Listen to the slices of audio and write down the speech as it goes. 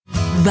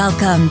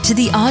Welcome to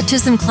the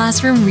Autism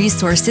Classroom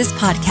Resources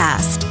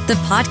Podcast, the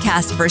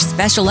podcast for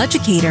special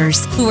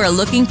educators who are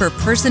looking for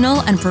personal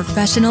and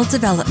professional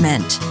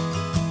development.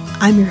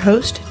 I'm your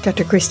host,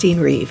 Dr. Christine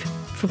Reeve.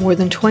 For more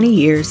than 20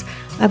 years,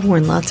 I've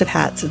worn lots of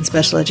hats in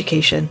special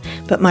education,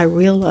 but my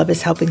real love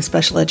is helping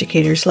special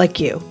educators like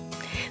you.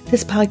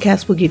 This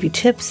podcast will give you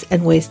tips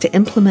and ways to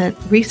implement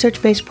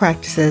research-based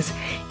practices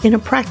in a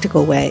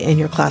practical way in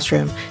your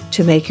classroom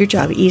to make your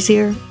job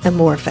easier and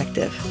more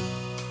effective.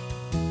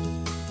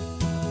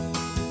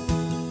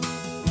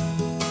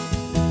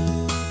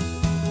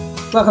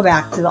 Welcome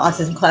back to the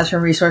Autism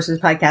Classroom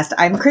Resources Podcast.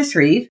 I'm Chris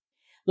Reeve.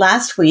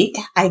 Last week,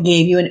 I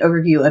gave you an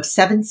overview of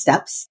 7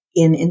 steps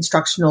in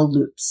instructional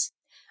loops.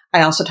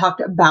 I also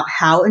talked about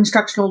how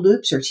instructional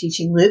loops or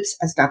teaching loops,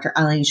 as Dr.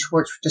 Eileen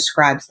Schwartz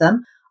describes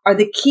them, are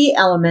the key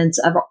elements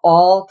of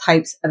all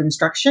types of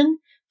instruction,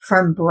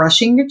 from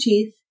brushing your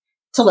teeth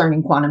to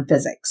learning quantum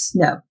physics.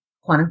 No,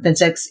 quantum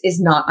physics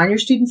is not on your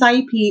student's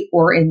IEP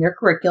or in their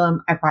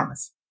curriculum, I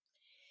promise.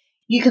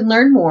 You can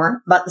learn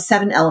more about the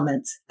 7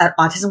 elements at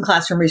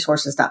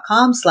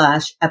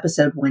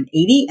autismclassroomresources.com/episode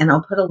 180, and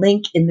I'll put a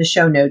link in the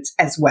show notes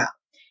as well.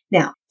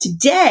 Now,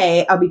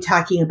 today I'll be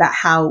talking about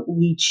how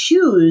we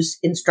choose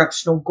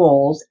instructional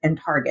goals and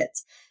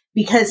targets,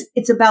 because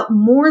it's about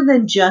more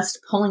than just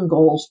pulling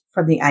goals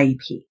from the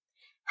IEP.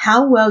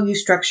 How well you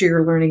structure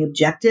your learning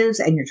objectives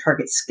and your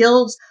target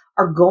skills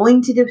are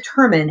going to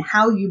determine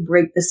how you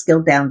break the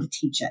skill down to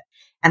teach it.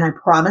 And I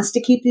promise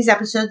to keep these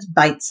episodes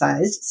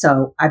bite-sized,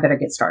 so I better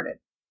get started.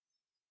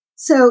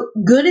 So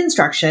good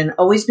instruction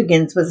always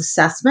begins with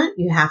assessment.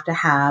 You have to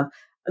have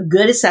a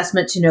good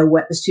assessment to know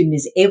what the student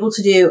is able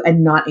to do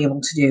and not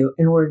able to do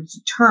in order to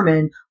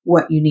determine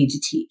what you need to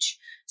teach.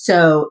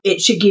 So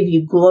it should give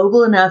you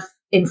global enough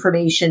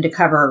information to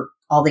cover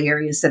all the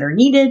areas that are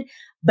needed,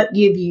 but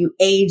give you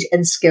age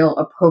and skill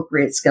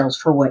appropriate skills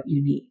for what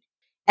you need.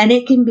 And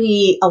it can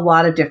be a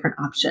lot of different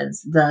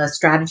options. The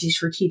strategies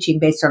for teaching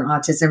based on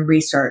autism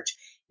research,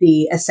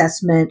 the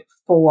assessment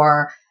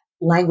for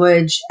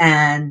language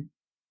and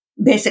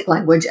basic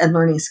language and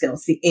learning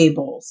skills, the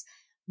ABLS,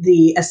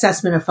 the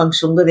assessment of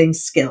functional living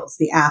skills,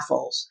 the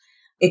AFLs.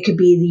 It could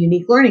be the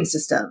unique learning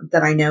system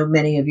that I know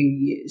many of you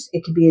use.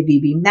 It could be a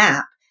VB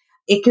map.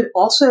 It could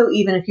also,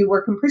 even if you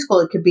work in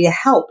preschool, it could be a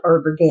HELP or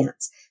a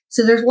Brigance.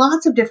 So there's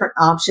lots of different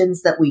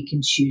options that we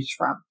can choose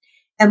from.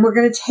 And we're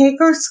going to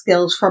take our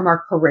skills from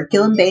our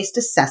curriculum-based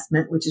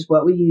assessment, which is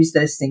what we use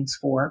those things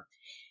for,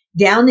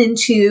 down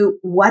into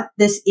what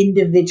this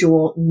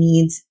individual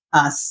needs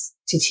us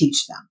to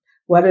teach them.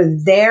 What are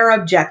their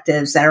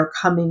objectives that are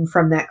coming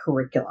from that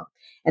curriculum?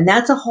 And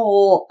that's a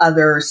whole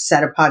other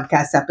set of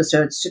podcast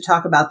episodes to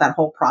talk about that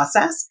whole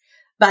process.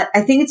 But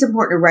I think it's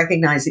important to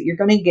recognize that you're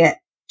going to get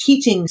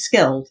teaching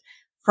skills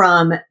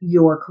from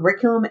your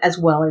curriculum as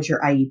well as your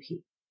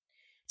IEP.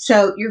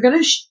 So you're going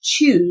to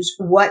choose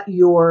what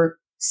your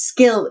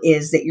skill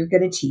is that you're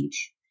going to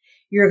teach.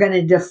 You're going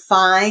to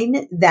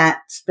define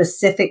that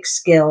specific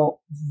skill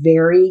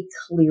very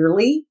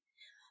clearly.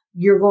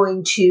 You're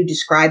going to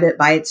describe it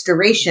by its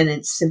duration,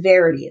 its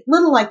severity, a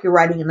little like you're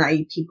writing an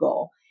IEP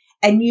goal.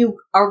 And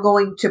you are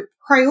going to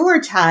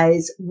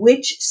prioritize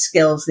which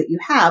skills that you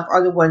have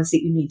are the ones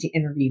that you need to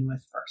intervene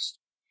with first.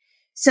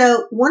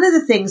 So one of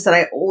the things that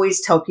I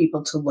always tell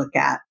people to look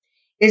at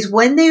is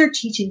when they are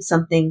teaching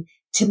something,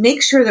 to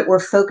make sure that we're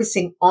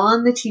focusing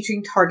on the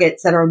teaching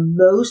targets that are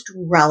most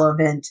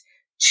relevant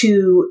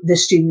to the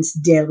student's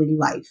daily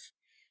life.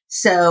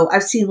 So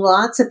I've seen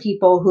lots of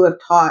people who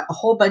have taught a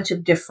whole bunch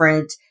of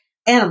different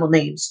animal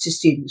names to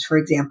students, for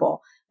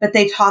example, but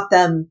they taught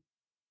them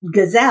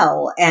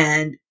gazelle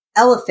and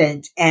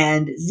elephant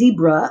and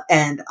zebra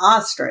and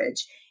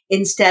ostrich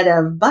instead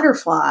of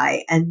butterfly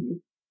and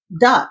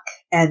duck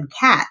and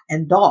cat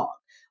and dog,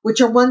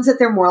 which are ones that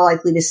they're more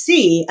likely to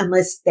see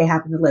unless they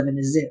happen to live in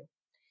a zoo.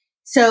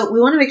 So we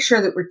want to make sure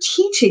that we're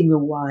teaching the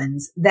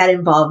ones that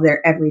involve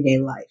their everyday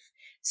life.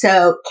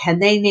 So can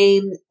they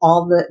name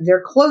all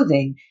their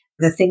clothing,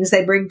 the things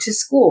they bring to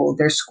school,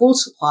 their school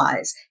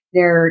supplies,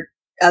 their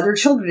other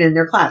children in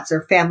their class,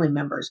 their family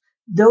members?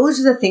 Those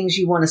are the things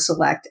you want to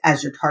select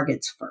as your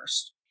targets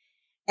first.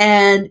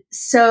 And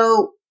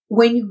so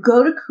when you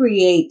go to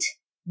create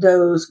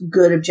those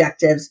good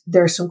objectives,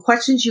 there are some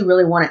questions you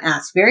really want to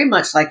ask, very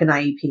much like an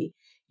IEP.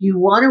 You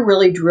want to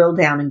really drill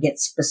down and get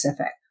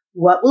specific.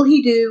 What will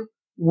he do?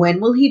 When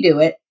will he do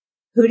it?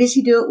 Who does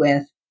he do it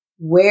with?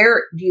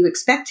 Where do you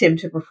expect him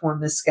to perform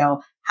this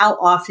skill? How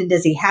often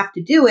does he have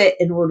to do it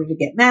in order to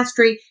get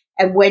mastery?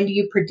 And when do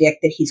you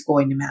predict that he's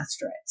going to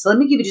master it? So let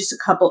me give you just a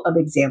couple of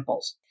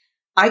examples.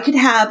 I could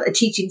have a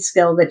teaching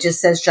skill that just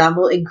says John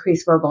will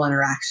increase verbal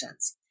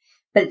interactions,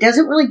 but it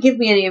doesn't really give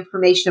me any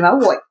information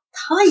about what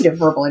kind of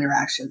verbal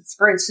interactions.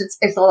 For instance,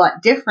 it's a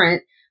lot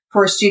different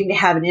for a student to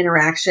have an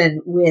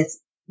interaction with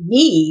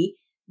me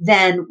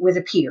than with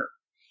a peer.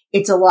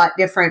 It's a lot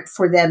different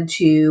for them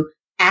to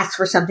ask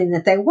for something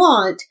that they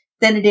want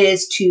than it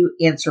is to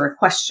answer a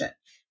question.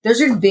 Those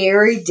are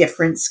very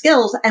different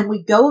skills, and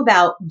we go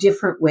about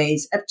different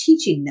ways of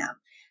teaching them.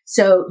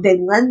 So they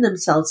lend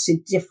themselves to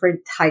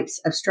different types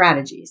of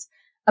strategies.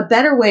 A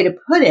better way to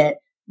put it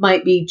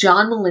might be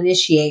John will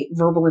initiate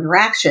verbal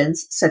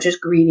interactions such as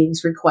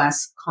greetings,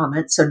 requests,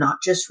 comments, so not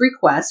just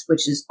requests,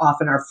 which is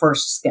often our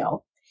first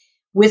skill,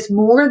 with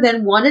more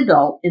than one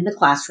adult in the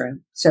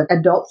classroom, so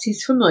adults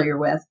he's familiar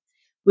with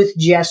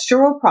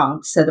gestural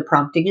prompts, so the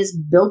prompting is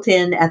built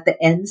in at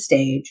the end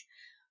stage,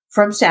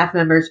 from staff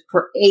members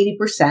for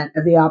 80%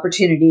 of the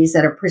opportunities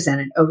that are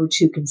presented over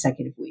 2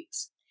 consecutive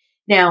weeks.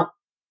 Now,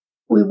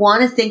 we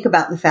want to think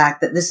about the fact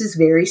that this is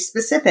very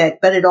specific,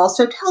 but it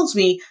also tells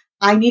me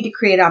I need to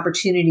create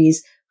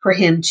opportunities for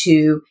him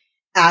to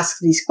ask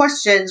these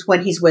questions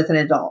when he's with an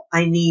adult.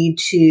 I need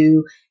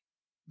to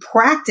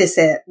practice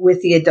it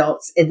with the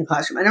adults in the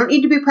classroom. I don't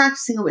need to be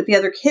practicing it with the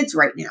other kids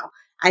right now.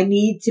 I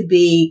need to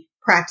be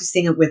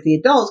practicing it with the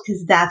adults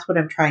because that's what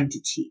I'm trying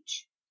to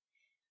teach.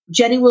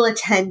 Jenny will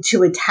attend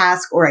to a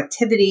task or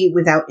activity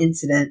without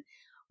incident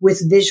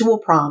with visual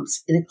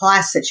prompts in a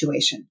class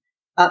situation,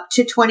 up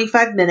to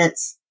 25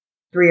 minutes,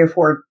 3 or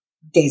 4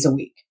 days a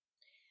week.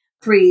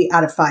 3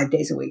 out of 5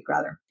 days a week,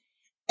 rather.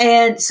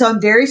 And so I'm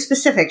very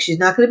specific. She's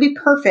not going to be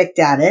perfect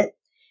at it.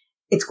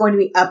 It's going to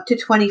be up to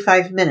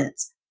 25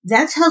 minutes.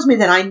 That tells me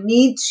that I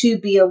need to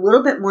be a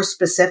little bit more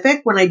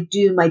specific when I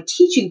do my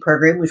teaching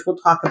program, which we'll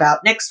talk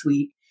about next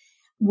week,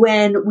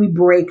 when we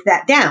break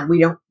that down. We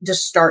don't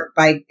just start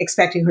by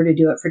expecting her to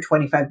do it for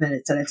 25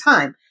 minutes at a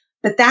time,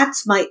 but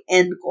that's my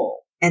end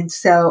goal. And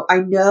so I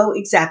know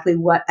exactly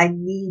what I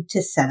need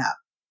to set up.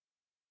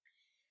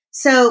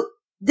 So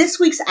this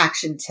week's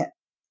action tip.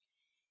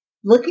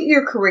 Look at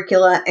your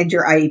curricula and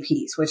your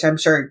IEPs, which I'm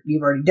sure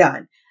you've already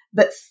done,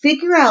 but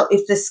figure out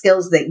if the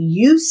skills that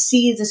you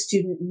see the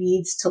student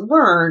needs to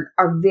learn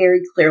are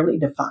very clearly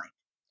defined.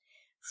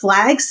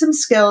 Flag some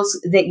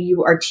skills that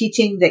you are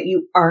teaching that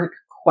you aren't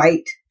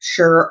quite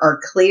sure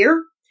are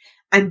clear.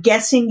 I'm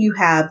guessing you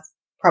have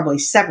probably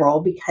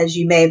several because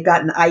you may have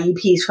gotten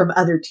IEPs from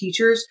other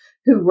teachers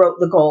who wrote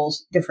the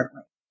goals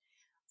differently.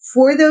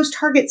 For those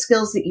target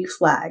skills that you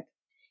flagged,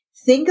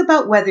 think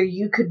about whether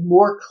you could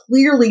more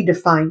clearly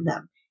define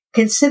them.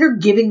 Consider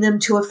giving them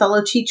to a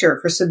fellow teacher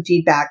for some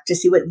feedback to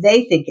see what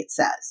they think it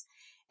says.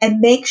 And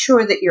make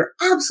sure that you're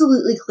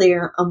absolutely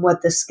clear on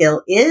what the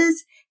skill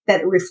is, that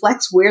it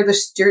reflects where the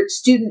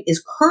student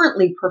is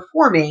currently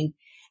performing,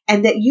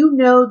 and that you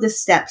know the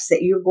steps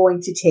that you're going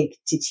to take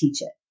to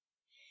teach it.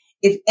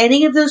 If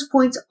any of those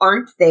points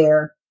aren't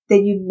there,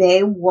 then you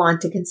may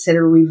want to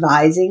consider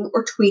revising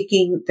or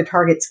tweaking the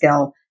target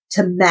skill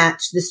to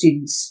match the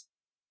student's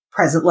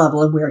present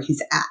level and where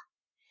he's at.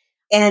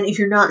 And if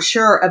you're not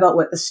sure about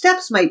what the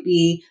steps might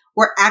be,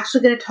 we're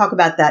actually going to talk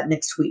about that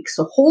next week.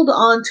 So hold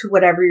on to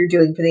whatever you're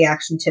doing for the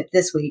action tip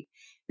this week,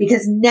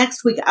 because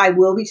next week I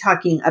will be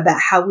talking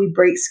about how we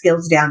break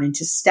skills down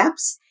into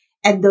steps.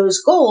 And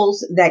those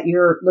goals that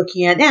you're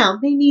looking at now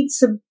may need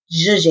some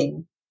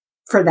zhuzhing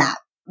for that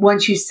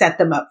once you set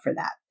them up for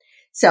that.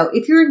 So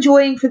if you're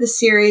enjoying for the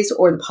series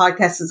or the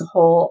podcast as a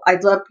whole,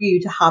 I'd love for you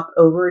to hop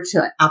over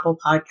to Apple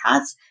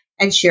Podcasts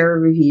and share a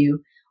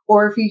review.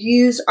 Or if your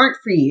views aren't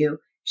for you,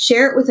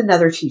 share it with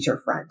another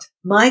teacher friend.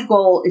 My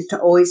goal is to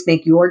always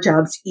make your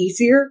jobs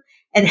easier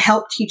and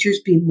help teachers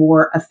be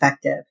more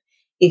effective.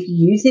 If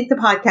you think the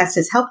podcast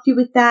has helped you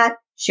with that,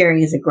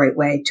 sharing is a great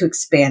way to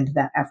expand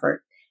that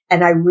effort.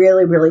 And I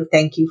really, really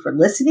thank you for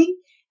listening,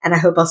 and I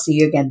hope I'll see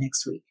you again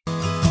next week.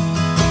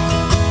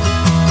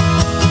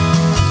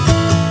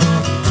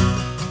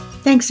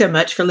 Thanks so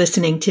much for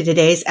listening to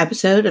today's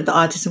episode of the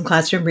Autism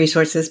Classroom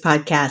Resources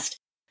Podcast.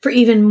 For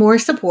even more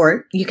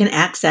support, you can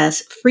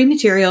access free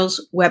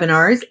materials,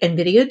 webinars, and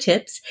video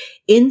tips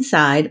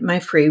inside my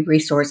free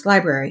resource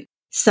library.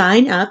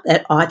 Sign up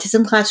at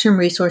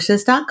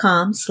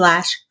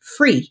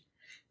autismclassroomresources.com/free.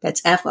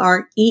 That's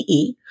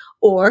FREE,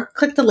 or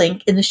click the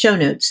link in the show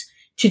notes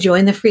to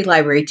join the free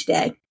library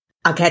today.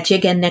 I'll catch you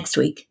again next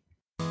week.